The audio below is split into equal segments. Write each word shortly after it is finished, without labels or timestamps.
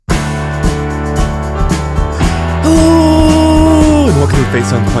Hello, and welcome to the Faith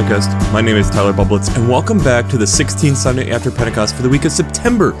Sound Podcast. My name is Tyler Bublitz, and welcome back to the 16th Sunday after Pentecost for the week of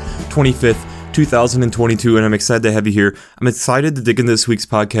September 25th, 2022, and I'm excited to have you here. I'm excited to dig into this week's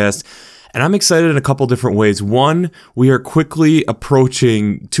podcast, and I'm excited in a couple different ways. One, we are quickly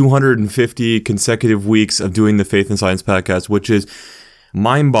approaching 250 consecutive weeks of doing the Faith and Science Podcast, which is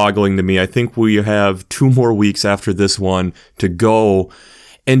mind-boggling to me. I think we have 2 more weeks after this one to go.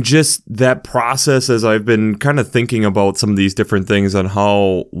 And just that process, as I've been kind of thinking about some of these different things on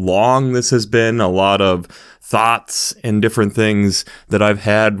how long this has been, a lot of thoughts and different things that I've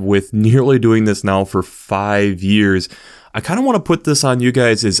had with nearly doing this now for 5 years. I kind of want to put this on you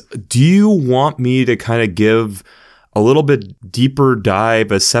guys is, do you want me to kind of give a little bit deeper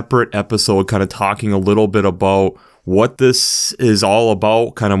dive, a separate episode, kind of talking a little bit about what this is all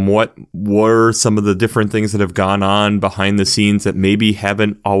about, kind of what were some of the different things that have gone on behind the scenes that maybe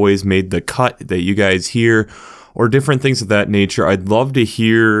haven't always made the cut that you guys hear, or different things of that nature. I'd love to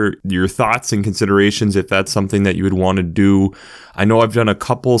hear your thoughts and considerations if that's something that you would want to do. I know I've done a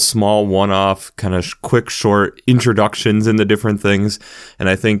couple small one-off kind of quick short introductions into different things, and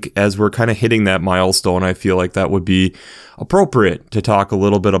I think as we're kind of hitting that milestone, I feel like that would be appropriate to talk a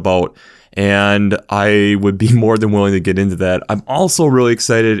little bit about. And I would be more than willing to get into that. I'm also really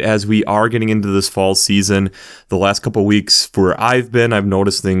excited as we are getting into this fall season. The last couple of weeks where I've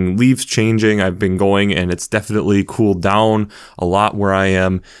noticed leaves changing. I've been going and it's definitely cooled down a lot where I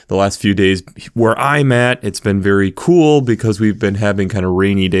am. The last few days where I'm at, it's been very cool because we've been having kind of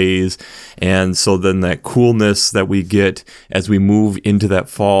rainy days. And so then that coolness that we get as we move into that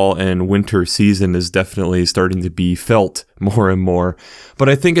fall and winter season is definitely starting to be felt more and more. But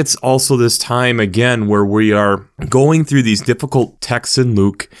I think it's also this time again where we are going through these difficult texts in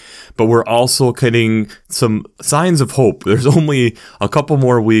Luke, but we're also getting some signs of hope. There's only a couple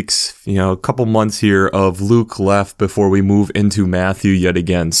more weeks, a couple months here of Luke left before we move into Matthew yet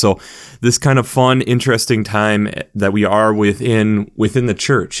again. So this kind of fun, interesting time that we are within the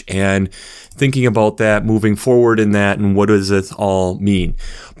church, and thinking about that, moving forward in that, and what does it all mean?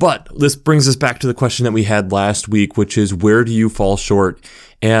 But this brings us back to the question that we had last week, which is, where do you fall short?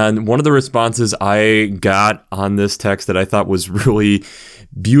 And one of the responses I got on this text that I thought was really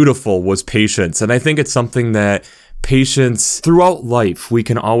beautiful was patience. And I think it's something that patience throughout life we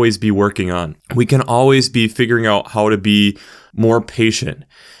can always be working on. We can always be figuring out how to be more patient.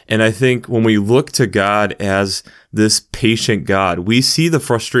 And I think when we look to God as this patient God, we see the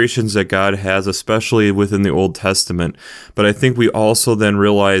frustrations that God has, especially within the Old Testament. But I think we also then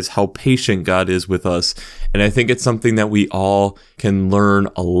realize how patient God is with us. And I think it's something that we all can learn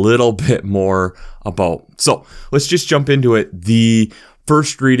a little bit more about. So let's just jump into it. The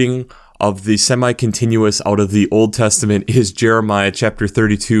first reading of the semi-continuous out of the Old Testament is Jeremiah chapter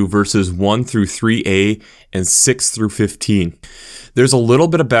 32, verses 1 through 3a and 6 through 15. There's a little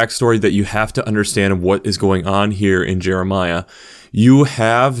bit of backstory that you have to understand of what is going on here in Jeremiah. You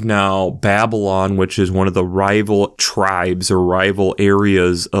have now Babylon, which is one of the rival tribes or rival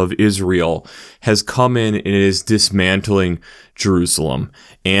areas of Israel, has come in and is dismantling Jerusalem.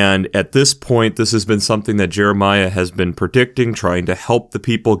 And at this point, this has been something that Jeremiah has been predicting, trying to help the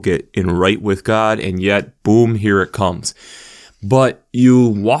people get in right with God, and yet, boom, here it comes. But you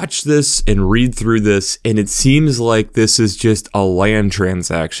watch this and read through this, and it seems like this is just a land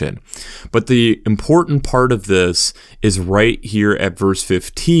transaction. But the important part of this is right here at verse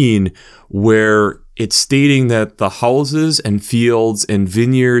 15, where it's stating that the houses and fields and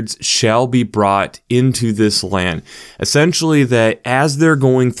vineyards shall be brought into this land. Essentially, that as they're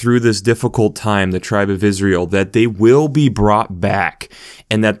going through this difficult time, the tribe of Israel, that they will be brought back,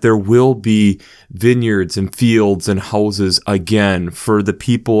 and that there will be vineyards and fields and houses again for the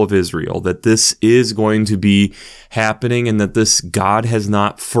people of Israel, that this is going to be happening, and that this God has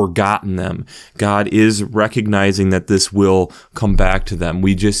not forgotten them. God is recognizing that this will come back to them.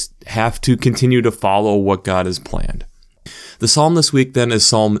 We just have to continue to follow what God has planned. The psalm this week then is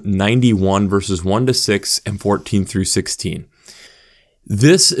Psalm 91, verses 1 to 6 and 14 through 16.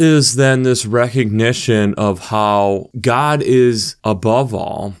 This is then this recognition of how God is above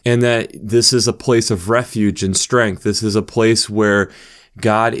all, and that this is a place of refuge and strength. This is a place where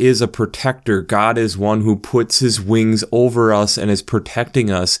God is a protector. God is one who puts his wings over us and is protecting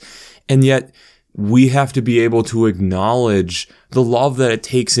us. And yet we have to be able to acknowledge the love that it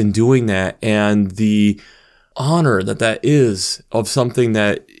takes in doing that, and the honor that is of something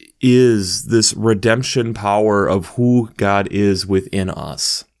that is this redemption power of who God is within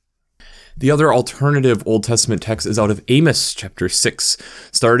us. The other alternative Old Testament text is out of Amos chapter 6,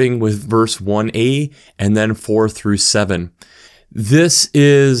 starting with verse 1a and then 4 through 7. This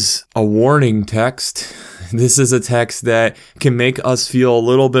is a warning text. This is a text that can make us feel a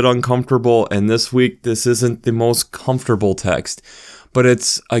little bit uncomfortable, and this week this isn't the most comfortable text. But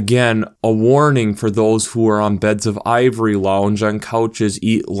it's, again, a warning for those who are on beds of ivory, lounge on couches,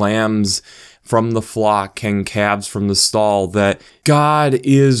 eat lambs from the flock and calves from the stall, that God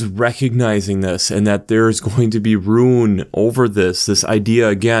is recognizing this and that there's going to be ruin over this idea,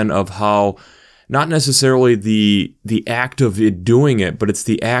 again, of how not necessarily the act of it doing it, but it's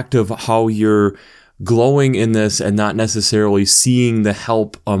the act of how you're glowing in this and not necessarily seeing the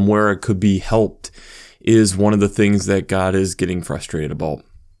help on where it could be helped is one of the things that God is getting frustrated about.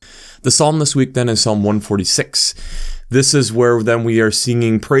 The psalm this week then is Psalm 146. This is where then we are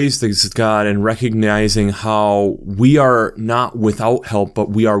singing praise to God and recognizing how we are not without help, but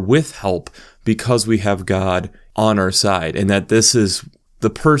we are with help because we have God on our side, and that this is the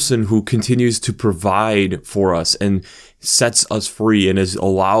person who continues to provide for us and sets us free and is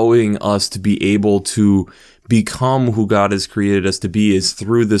allowing us to be able to become who God has created us to be is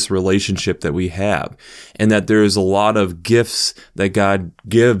through this relationship that we have. And that there is a lot of gifts that God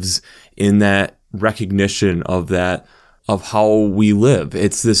gives in that recognition of that, of how we live.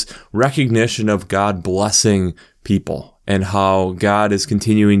 It's this recognition of God blessing people and how God is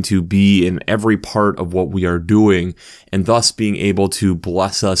continuing to be in every part of what we are doing and thus being able to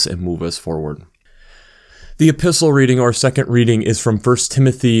bless us and move us forward. The epistle reading or second reading is from 1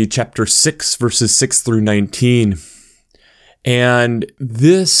 Timothy chapter 6, verses 6 through 19. And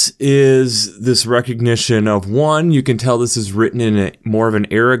this is this recognition of, one, you can tell this is written in a more of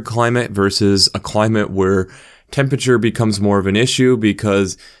an arid climate versus a climate where temperature becomes more of an issue,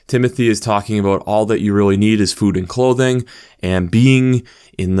 because Timothy is talking about all that you really need is food and clothing, and being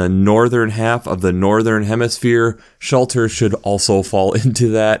in the northern half of the northern hemisphere, shelter should also fall into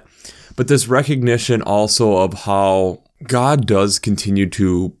that. But this recognition also of how God does continue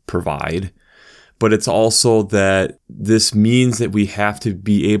to provide, but it's also that this means that we have to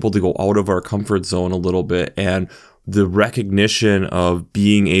be able to go out of our comfort zone a little bit, and the recognition of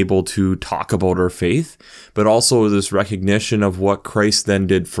being able to talk about our faith, but also this recognition of what Christ then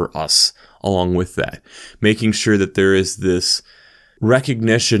did for us along with that. Making sure that there is this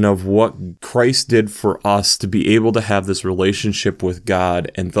recognition of what Christ did for us to be able to have this relationship with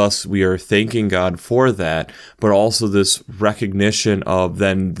God, and thus we are thanking God for that, but also this recognition of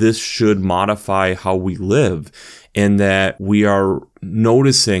then this should modify how we live, and that we are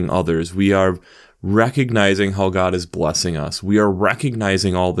noticing others. We are recognizing how God is blessing us. We are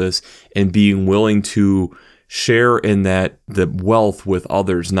recognizing all this and being willing to share in that, the wealth with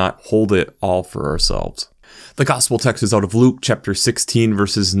others, not hold it all for ourselves. The gospel text is out of Luke chapter 16,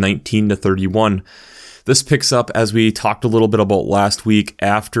 verses 19 to 31. This picks up, as we talked a little bit about last week,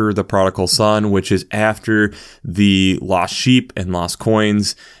 after the prodigal son, which is after the lost sheep and lost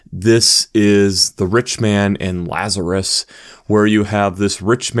coins. This is the rich man and Lazarus, where you have this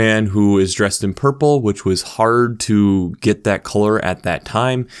rich man who is dressed in purple, which was hard to get that color at that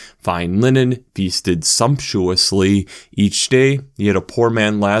time, fine linen, feasted sumptuously each day. You had a poor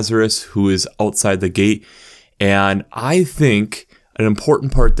man, Lazarus, who is outside the gate. And I think an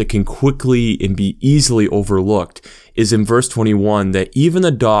important part that can quickly and be easily overlooked is in verse 21, that even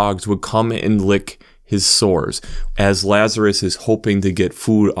the dogs would come and lick his sores, as Lazarus is hoping to get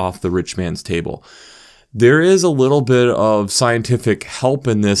food off the rich man's table. There is a little bit of scientific help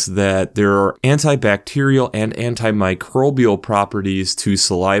in this, that there are antibacterial and antimicrobial properties to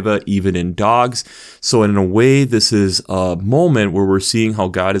saliva, even in dogs. So in a way, this is a moment where we're seeing how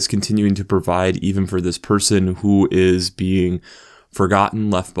God is continuing to provide even for this person who is being forgotten,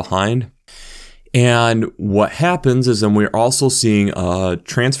 left behind. And what happens is then we're also seeing a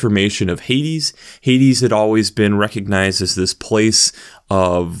transformation of Hades. Hades had always been recognized as this place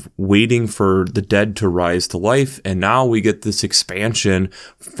of waiting for the dead to rise to life. And now we get this expansion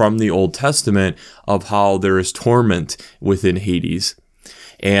from the Old Testament of how there is torment within Hades.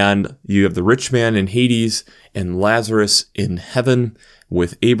 And you have the rich man in Hades and Lazarus in heaven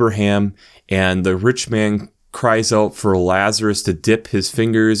with Abraham, and the rich man cries out for Lazarus to dip his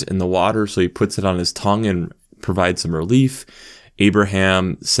fingers in the water, so he puts it on his tongue and provides some relief.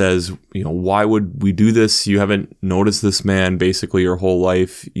 Abraham says, why would we do this? You haven't noticed this man basically your whole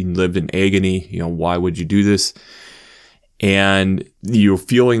life. You lived in agony. Why would you do this? And you're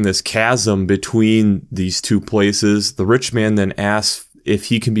feeling this chasm between these two places. The rich man then asks if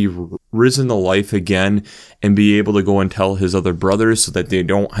he can be risen to life again and be able to go and tell his other brothers so that they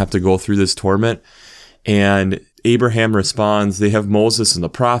don't have to go through this torment. And Abraham responds, they have Moses and the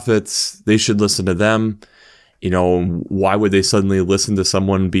prophets. They should listen to them. Why would they suddenly listen to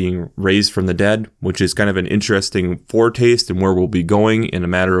someone being raised from the dead, which is kind of an interesting foretaste and where we'll be going in a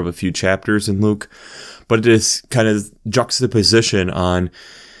matter of a few chapters in Luke. But it is kind of juxtaposition on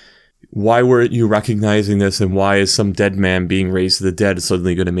why weren't you recognizing this, and why is some dead man being raised to the dead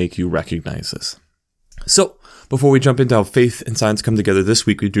suddenly going to make you recognize this? So, before we jump into how faith and science come together this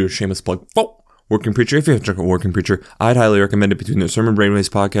week, we do a shameless plug. Working Preacher. If you haven't checked out Working Preacher, I'd highly recommend it. Between their Sermon Brainwaves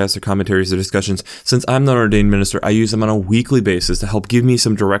podcast, their commentaries, their discussions. Since I'm not an ordained minister, I use them on a weekly basis to help give me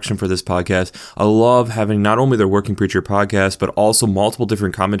some direction for this podcast. I love having not only their Working Preacher podcast, but also multiple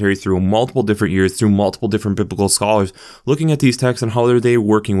different commentaries through multiple different years, through multiple different biblical scholars, looking at these texts and how are they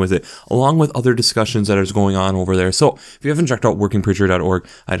working with it, along with other discussions that is going on over there. So if you haven't checked out workingpreacher.org,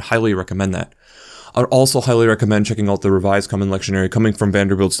 I'd highly recommend that. I'd also highly recommend checking out the Revised Common Lectionary coming from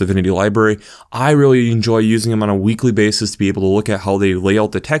Vanderbilt's Divinity Library. I really enjoy using them on a weekly basis to be able to look at how they lay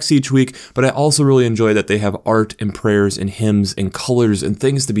out the text each week, but I also really enjoy that they have art and prayers and hymns and colors and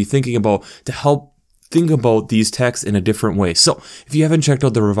things to be thinking about to help think about these texts in a different way. So, if you haven't checked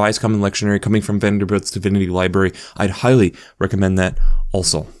out the Revised Common Lectionary coming from Vanderbilt's Divinity Library, I'd highly recommend that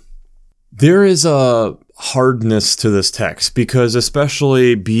also. There is a hardness to this text because,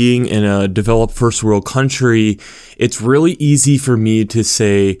 especially being in a developed first world country, it's really easy for me to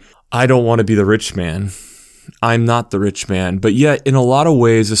say, I don't want to be the rich man. I'm not the rich man. But yet, in a lot of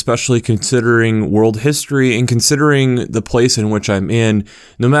ways, especially considering world history and considering the place in which I'm in,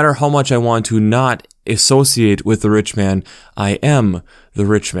 no matter how much I want to not associate with the rich man, I am the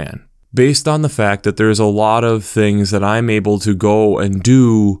rich man. Based on the fact that there's a lot of things that I'm able to go and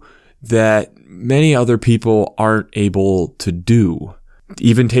do that many other people aren't able to do.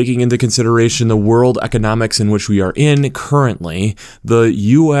 Even taking into consideration the world economics in which we are in currently, the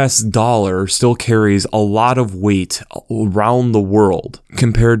US dollar still carries a lot of weight around the world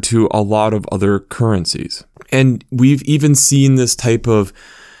compared to a lot of other currencies. And we've even seen this type of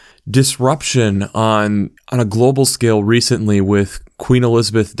disruption on a global scale recently with Queen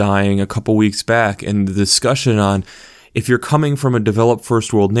Elizabeth dying a couple weeks back, and the discussion on if you're coming from a developed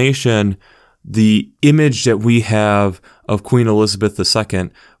first world nation, the image that we have of Queen Elizabeth II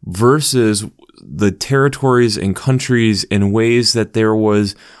versus the territories and countries in ways that there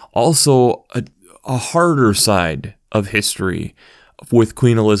was also a harder side of history with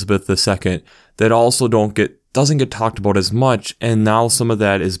Queen Elizabeth II that also doesn't get talked about as much, and now some of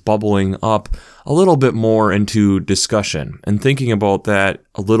that is bubbling up a little bit more into discussion and thinking about that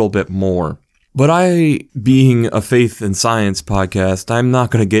a little bit more. But being a faith and science podcast, I'm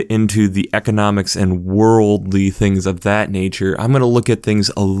not going to get into the economics and worldly things of that nature. I'm going to look at things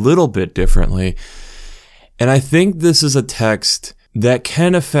a little bit differently. And I think this is a text that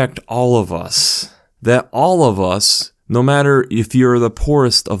can affect all of us. That all of us, no matter if you're the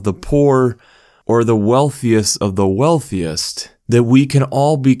poorest of the poor or the wealthiest of the wealthiest, that we can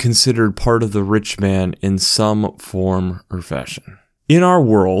all be considered part of the rich man in some form or fashion. In our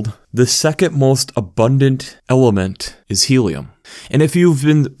world, the second most abundant element is helium. And if you've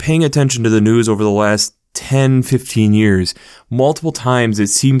been paying attention to the news over the last 10, 15 years, multiple times it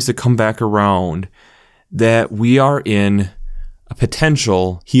seems to come back around that we are in a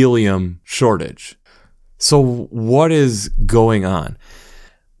potential helium shortage. So what is going on?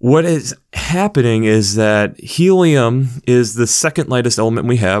 What is happening is that helium is the second lightest element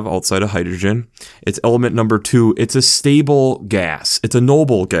we have outside of hydrogen. It's element number 2. It's a stable gas. It's a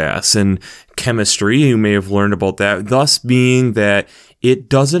noble gas in chemistry. You may have learned about that. Thus being that it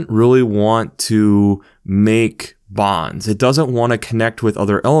doesn't really want to make bonds. It doesn't want to connect with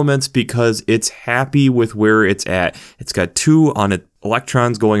other elements because it's happy with where it's at. It's got 2 on it,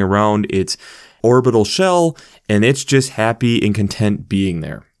 electrons going around its orbital shell, and it's just happy and content being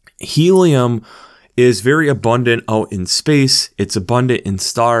there. Helium is very abundant out in space. It's abundant in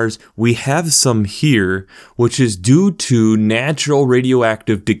stars. We have some here, which is due to natural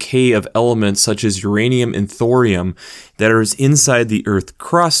radioactive decay of elements such as uranium and thorium that are inside the Earth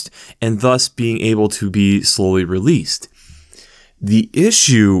crust and thus being able to be slowly released. The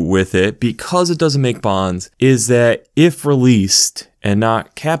issue with it, because it doesn't make bonds, is that if released and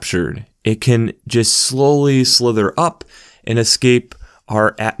not captured, it can just slowly slither up and escape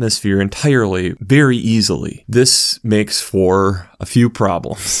our atmosphere entirely very easily. This makes for a few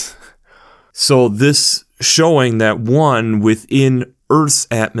problems. So this showing that one, within Earth's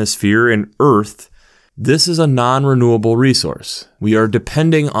atmosphere and Earth, this is a non-renewable resource. We are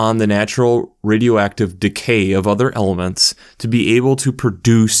depending on the natural radioactive decay of other elements to be able to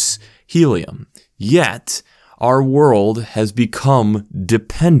produce helium. Yet, our world has become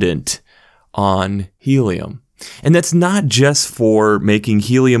dependent on helium. And that's not just for making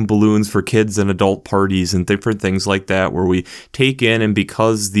helium balloons for kids and adult parties and different things like that, where we take in, and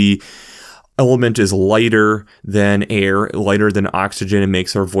because the element is lighter than air, lighter than oxygen, and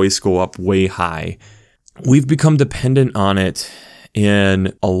makes our voice go up way high. We've become dependent on it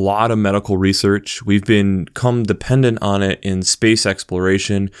in a lot of medical research. We've become dependent on it in space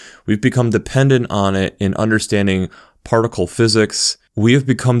exploration. We've become dependent on it in understanding particle physics. We have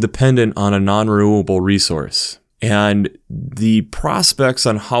become dependent on a non-renewable resource. And the prospects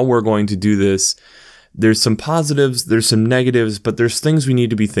on how we're going to do this, there's some positives, there's some negatives, but there's things we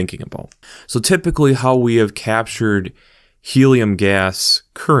need to be thinking about. So typically how we have captured helium gas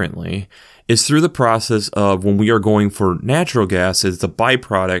currently is through the process of, when we are going for natural gas, is the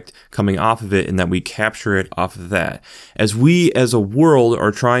byproduct coming off of it, and that we capture it off of that. As we as a world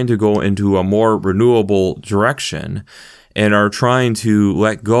are trying to go into a more renewable direction and are trying to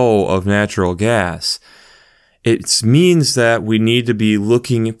let go of natural gas, it means that we need to be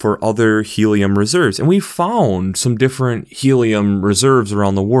looking for other helium reserves. And we found some different helium reserves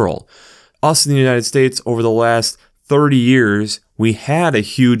around the world. Us in the United States, over the last 30 years, we had a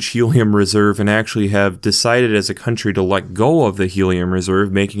huge helium reserve and actually have decided as a country to let go of the helium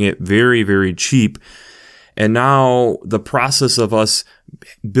reserve, making it very, very cheap. And now the process of us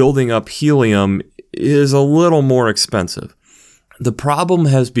building up helium is a little more expensive. The problem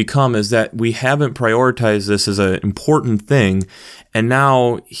has become is that we haven't prioritized this as an important thing, and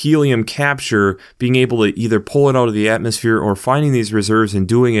now helium capture, being able to either pull it out of the atmosphere or finding these reserves and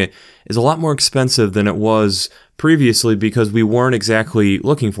doing it, is a lot more expensive than it was previously because we weren't exactly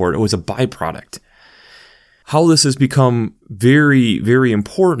looking for it. It was a byproduct. How this has become very, very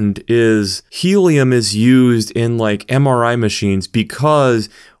important is helium is used in like MRI machines because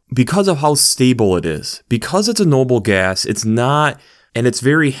of how stable it is. Because it's a noble gas, it's not, and it's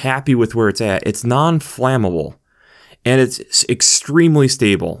very happy with where it's at. It's non-flammable, and it's extremely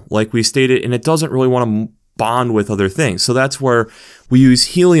stable, like we stated, and it doesn't really want to bond with other things. So that's where we use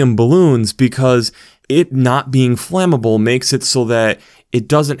helium balloons, because it not being flammable makes it so that it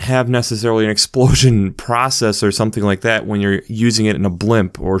doesn't have necessarily an explosion process or something like that when you're using it in a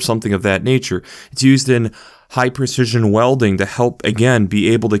blimp or something of that nature. It's used in high precision welding to help, again, be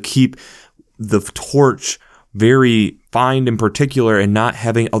able to keep the torch very fine in particular and not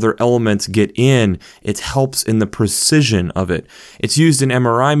having other elements get in. It helps in the precision of it. It's used in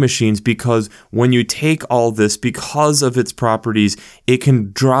MRI machines because when you take all this, because of its properties, it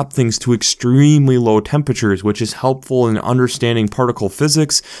can drop things to extremely low temperatures, which is helpful in understanding particle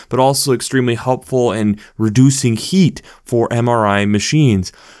physics, but also extremely helpful in reducing heat for MRI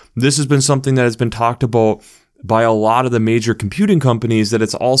machines. This has been something that has been talked about by a lot of the major computing companies, that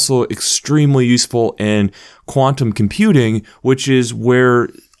it's also extremely useful in quantum computing, which is where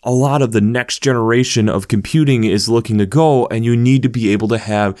a lot of the next generation of computing is looking to go, and you need to be able to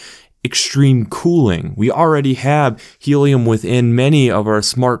have extreme cooling. We already have helium within many of our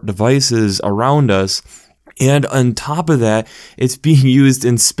smart devices around us, and on top of that, it's being used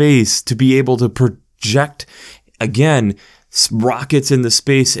in space to be able to project, again, rockets into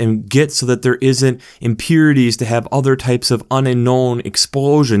space and get so that there isn't impurities to have other types of unknown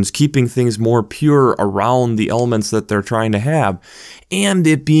explosions, keeping things more pure around the elements that they're trying to have. And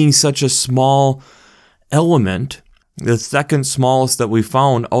it being such a small element, the second smallest that we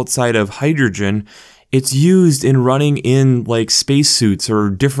found outside of hydrogen, it's used in running in like spacesuits or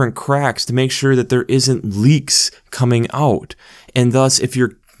different cracks to make sure that there isn't leaks coming out. And thus, if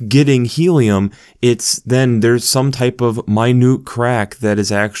you're getting helium, there's some type of minute crack that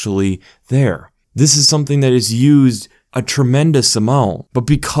is actually there. This is something that is used a tremendous amount, but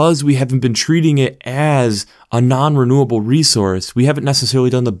because we haven't been treating it as a non-renewable resource, we haven't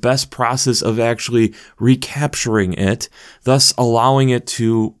necessarily done the best process of actually recapturing it, thus allowing it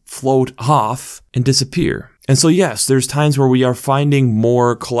to float off and disappear. And so yes, there's times where we are finding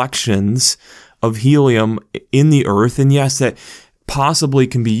more collections of helium in the earth, and yes, that possibly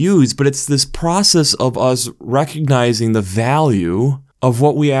can be used, but it's this process of us recognizing the value of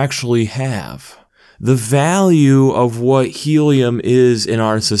what we actually have, the value of what helium is in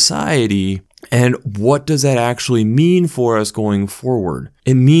our society, and what does that actually mean for us going forward.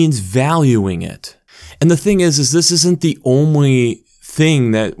 It means valuing it. And the thing is this isn't the only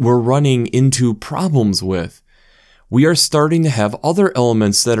thing that we're running into problems with. We are starting to have other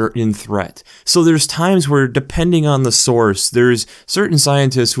elements that are in threat. So there's times where, depending on the source, there's certain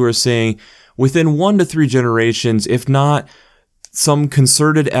scientists who are saying within 1 to 3 generations, if not some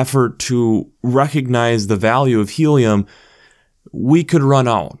concerted effort to recognize the value of helium, we could run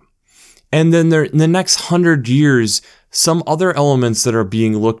out. And then in the next 100 years, Some other elements that are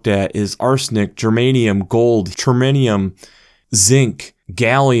being looked at is arsenic, germanium, gold, terminium, zinc,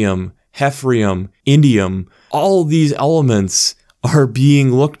 gallium, hafnium, indium. All of these elements are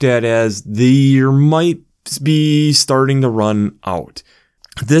being looked at as they might be starting to run out.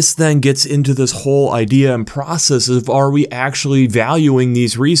 This then gets into this whole idea and process of, are we actually valuing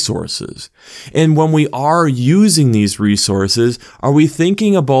these resources? And when we are using these resources, are we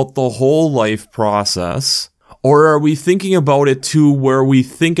thinking about the whole life process? Or are we thinking about it to where we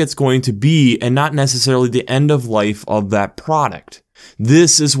think it's going to be and not necessarily the end of life of that product?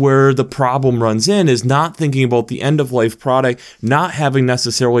 This is where the problem runs in, is not thinking about the end of life product, not having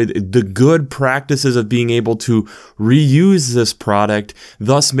necessarily the good practices of being able to reuse this product,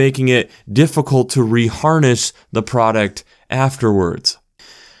 thus making it difficult to reharness the product afterwards.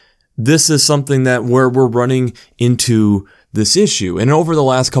 This is something that where we're running into this issue. And over the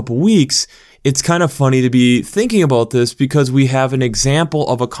last couple weeks, it's kind of funny to be thinking about this because we have an example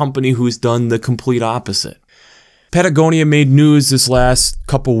of a company who's done the complete opposite. Patagonia made news this last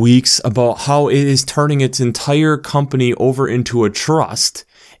couple weeks about how it is turning its entire company over into a trust,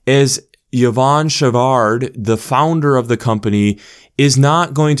 as Yvon Chouinard, the founder of the company, is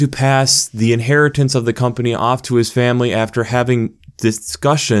not going to pass the inheritance of the company off to his family after having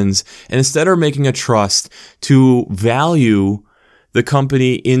discussions, and instead are making a trust to value the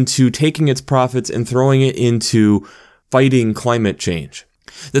company into taking its profits and throwing it into fighting climate change.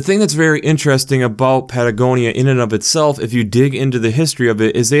 The thing that's very interesting about Patagonia in and of itself, if you dig into the history of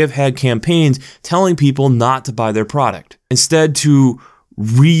it, is they have had campaigns telling people not to buy their product. Instead, to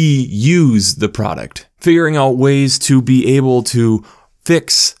reuse the product, figuring out ways to be able to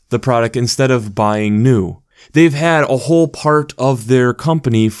fix the product instead of buying new. They've had a whole part of their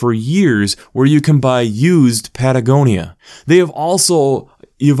company for years where you can buy used Patagonia. They have also,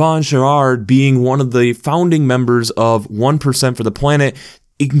 Yvon Chouinard being one of the founding members of 1% for the Planet,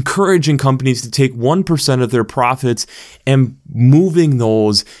 encouraging companies to take 1% of their profits and moving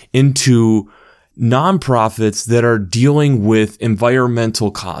those into nonprofits that are dealing with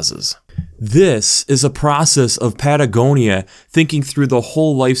environmental causes. This is a process of Patagonia thinking through the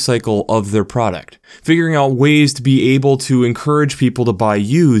whole life cycle of their product, figuring out ways to be able to encourage people to buy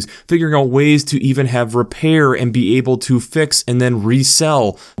used, figuring out ways to even have repair and be able to fix and then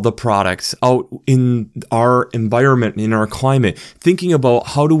resell the products out in our environment, in our climate, thinking about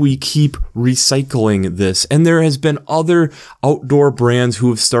how do we keep recycling this. And there has been other outdoor brands who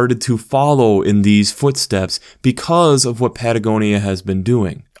have started to follow in these footsteps because of what Patagonia has been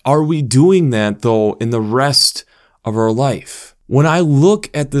doing. Are we doing that, though, in the rest of our life? When I look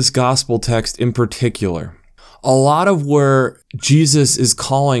at this gospel text in particular, a lot of where Jesus is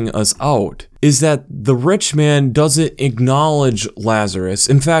calling us out is that the rich man doesn't acknowledge Lazarus.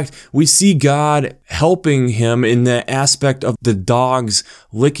 In fact, we see God helping him in the aspect of the dogs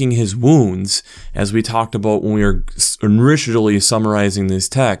licking his wounds, as we talked about when we were initially summarizing this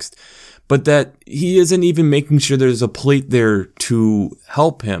text. But that he isn't even making sure there's a plate there to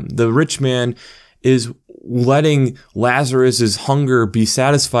help him. The rich man is letting Lazarus's hunger be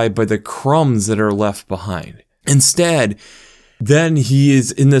satisfied by the crumbs that are left behind. Instead, then he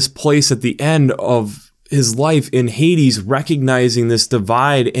is in this place at the end of his life in Hades, recognizing this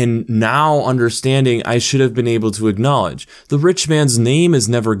divide and now understanding I should have been able to acknowledge. The rich man's name is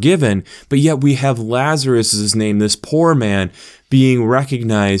never given, but yet we have Lazarus's name, this poor man, being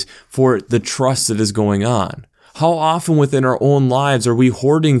recognized for the trust that is going on. How often within our own lives are we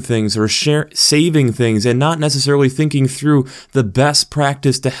hoarding things or saving things and not necessarily thinking through the best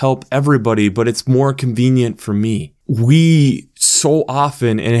practice to help everybody, but it's more convenient for me? We so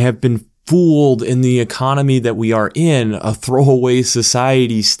often and have been fooled in the economy that we are in, a throwaway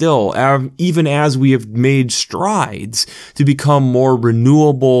society still, even as we have made strides to become more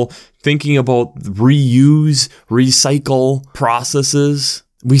renewable, thinking about reuse, recycle processes.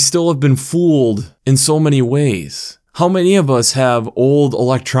 We still have been fooled in so many ways. How many of us have old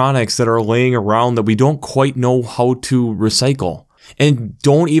electronics that are laying around that we don't quite know how to recycle? And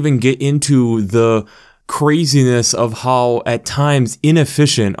don't even get into the craziness of how at times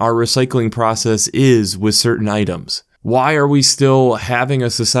inefficient our recycling process is with certain items. Why are we still having a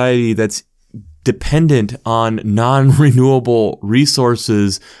society that's dependent on non-renewable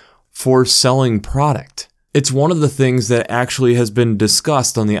resources for selling product? It's one of the things that actually has been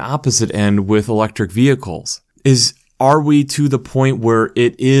discussed on the opposite end with electric vehicles. Are we to the point where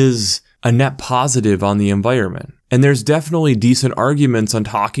it is a net positive on the environment? And there's definitely decent arguments on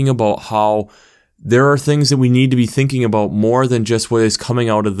talking about how there are things that we need to be thinking about more than just what is coming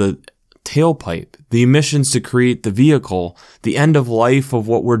out of the tailpipe, the emissions to create the vehicle, the end of life of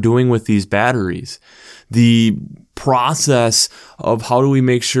what we're doing with these batteries, the process of how do we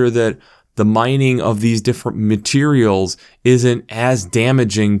make sure that the mining of these different materials isn't as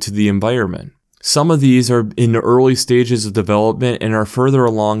damaging to the environment. Some of these are in the early stages of development and are further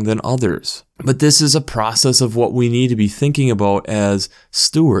along than others. But this is a process of what we need to be thinking about as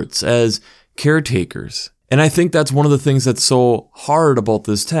stewards, as caretakers. And I think that's one of the things that's so hard about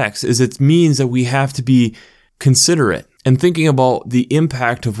this text, is it means that we have to be considerate and thinking about the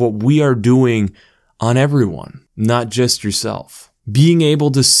impact of what we are doing on everyone, not just yourself. Being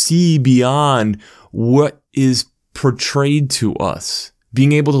able to see beyond what is portrayed to us.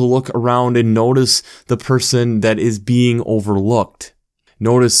 Being able to look around and notice the person that is being overlooked.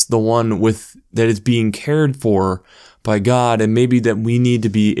 Notice the one that is being cared for by God, and maybe that we need to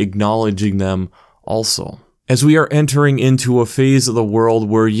be acknowledging them also. As we are entering into a phase of the world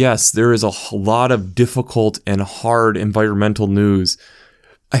where, yes, there is a lot of difficult and hard environmental news,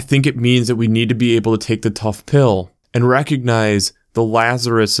 I think it means that we need to be able to take the tough pill and recognize the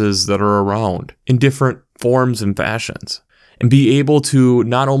Lazaruses that are around in different forms and fashions, and be able to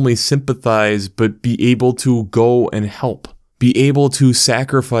not only sympathize, but be able to go and help, be able to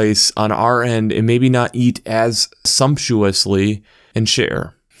sacrifice on our end and maybe not eat as sumptuously and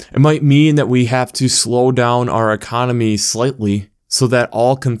share. It might mean that we have to slow down our economy slightly so that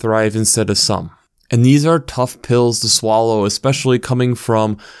all can thrive instead of some. And these are tough pills to swallow, especially coming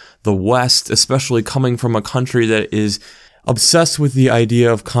from the West, especially coming from a country that is obsessed with the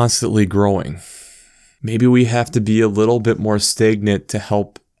idea of constantly growing. Maybe we have to be a little bit more stagnant to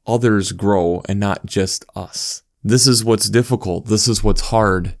help others grow and not just us. This is what's difficult. This is what's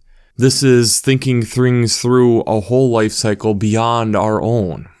hard. This is thinking things through a whole life cycle beyond our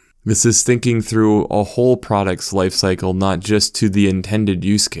own. This is thinking through a whole product's life cycle, not just to the intended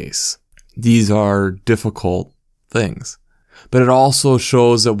use case. These are difficult things. But it also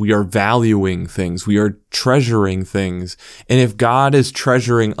shows that we are valuing things. We are treasuring things. And if God is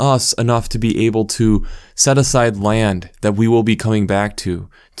treasuring us enough to be able to set aside land that we will be coming back to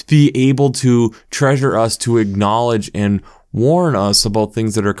be able to treasure us, to acknowledge and warn us about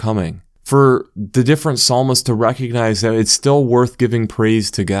things that are coming, for the different psalmists to recognize that it's still worth giving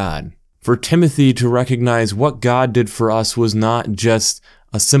praise to God, for Timothy to recognize what God did for us was not just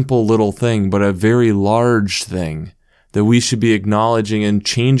a simple little thing, but a very large thing that we should be acknowledging and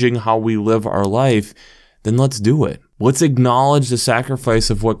changing how we live our life, then let's do it. Let's acknowledge the sacrifice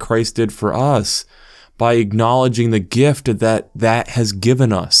of what Christ did for us by acknowledging the gift that has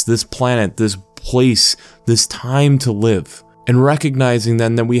given us, this planet, this place, this time to live, and recognizing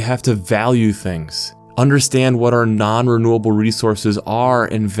then that we have to value things, understand what our non-renewable resources are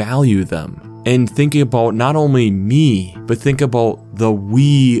and value them, and thinking about not only me, but think about the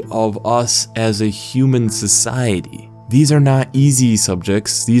we of us as a human society. These are not easy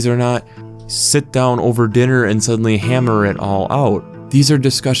subjects. These are not sit down over dinner and suddenly hammer it all out. These are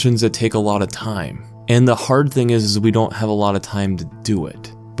discussions that take a lot of time. And the hard thing is we don't have a lot of time to do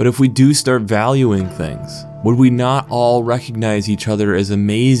it. But if we do start valuing things, would we not all recognize each other as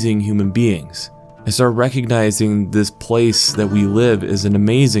amazing human beings and start recognizing this place that we live as an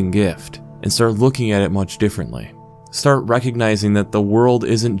amazing gift and start looking at it much differently? Start recognizing that the world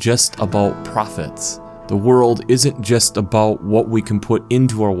isn't just about profits. The world isn't just about what we can put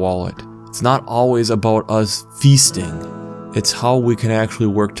into our wallet. It's not always about us feasting. It's how we can actually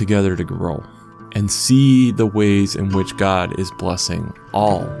work together to grow and see the ways in which God is blessing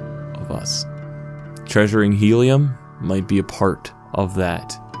all of us. Treasuring helium might be a part of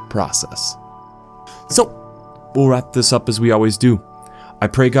that process. So, we'll wrap this up as we always do. I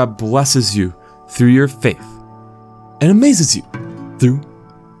pray God blesses you through your faith and amazes you through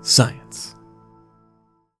science.